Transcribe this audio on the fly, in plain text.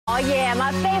Oh yeah,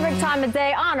 my favorite time of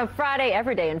day on a Friday,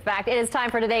 every day in fact. It is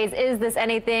time for today's Is This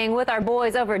Anything with our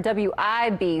boys over at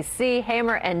WIBC,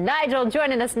 Hammer and Nigel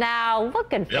joining us now.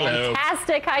 Looking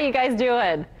fantastic. Hello. How you guys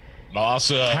doing?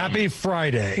 Awesome. Happy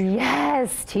Friday.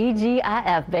 Yes,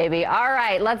 TGIF, baby. All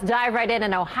right, let's dive right in.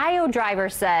 An Ohio driver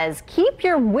says, keep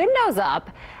your windows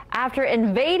up after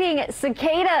invading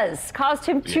cicadas caused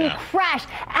him to crash.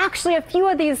 Actually, a few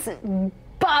of these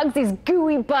bugs, these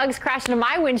gooey bugs crashed into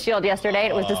my windshield yesterday.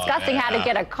 It was disgusting. Had to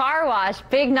get a car wash.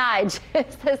 Big Nige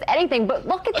says anything, but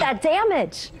look at that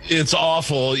damage. It's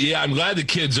awful. Yeah, I'm glad the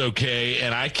kid's okay,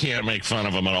 and I can't make fun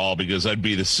of him at all because I'd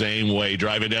be the same way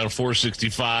driving down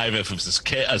 465 if it was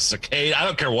a cicada. I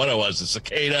don't care what it was, a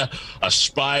cicada, a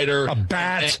spider, a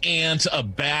bat, an ant, a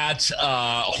bat,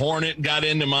 hornet got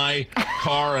into my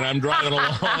car, and I'm driving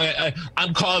along.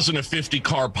 I'm causing a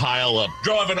 50-car pileup,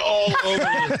 driving all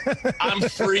over.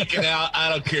 I'm freaking out. I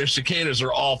don't care. Cicadas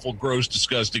are awful, gross,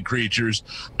 disgusting creatures.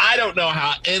 I don't know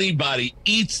how anybody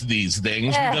eats these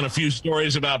things. We've done a few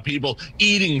stories about people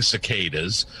eating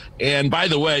cicadas. And by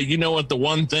the way, you know what the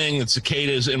one thing that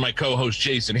cicadas and my co-host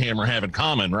Jason Hammer have in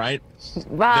commmen, right?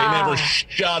 Wow. They never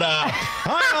shut up.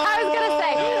 I was going to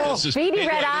say beady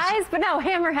red eyes, but no,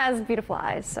 Hammer has beautiful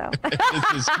eyes. So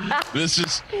this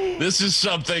is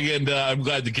something, and I'm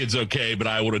glad the kid's okay, but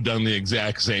I would have done the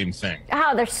exact same thing.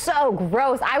 Oh, they're so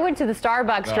gross. I went to the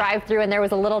Starbucks drive-thru, and there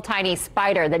was a little tiny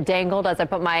spider that dangled as I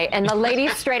put and the lady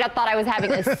straight up thought I was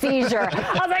having a seizure.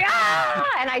 I was like, ah!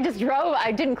 And I just drove.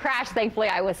 I didn't crash, thankfully.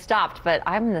 I was stopped, but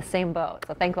I'm in the same boat.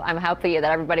 So I'm happy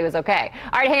that everybody was okay.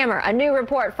 All right, Hammer, a new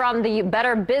report from the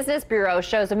Better Business Bureau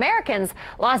shows Americans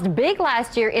lost big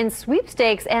last year in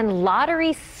sweepstakes and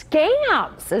lottery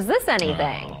scams. Is this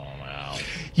anything? Oh, wow.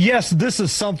 Yes, this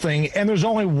is something, and there's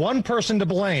only one person to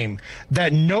blame,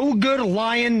 that no good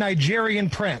lion Nigerian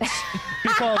prince.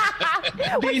 Because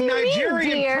the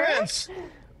Nigerian prince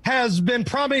has been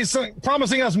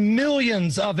promising us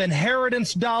millions of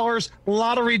inheritance dollars,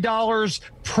 lottery dollars,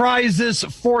 prizes,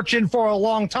 fortune for a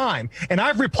long time. And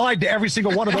I've replied to every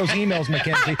single one of those emails,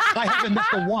 Mackenzie. I haven't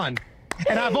missed a one.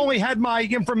 And I've only had my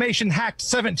information hacked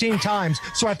 17 times,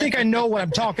 so I think I know what I'm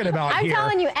talking about I'm here.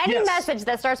 telling you, any message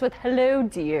that starts with hello,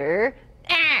 dear,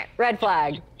 red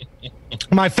flag.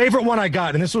 My favorite one I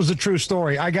got, and this was a true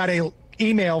story, I got a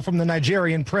email from the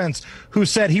Nigerian prince who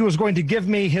said he was going to give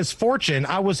me his fortune.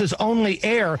 I was his only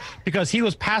heir because he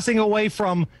was passing away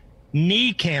from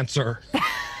knee cancer.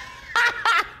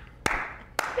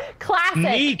 Classic.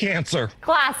 Knee cancer.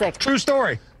 Classic. True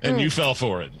story. And you fell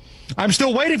for it. I'm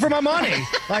still waiting for my money.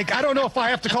 Like, I don't know if I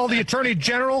have to call the attorney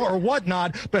general or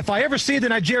whatnot, but if I ever see the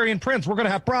Nigerian prince, we're going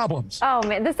to have problems. Oh,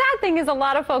 man. The sad thing is a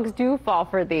lot of folks do fall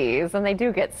for these, and they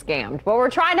do get scammed. But we're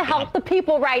trying to help the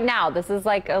people right now. This is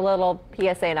like a little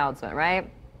PSA announcement, right?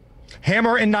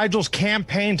 Hammer and Nigel's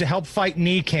campaign to help fight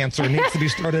knee cancer needs to be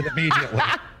started immediately.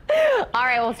 All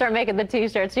right, we'll start making the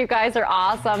T-shirts. You guys are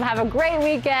awesome. Have a great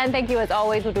weekend. Thank you, as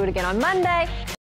always. We'll do it again on Monday.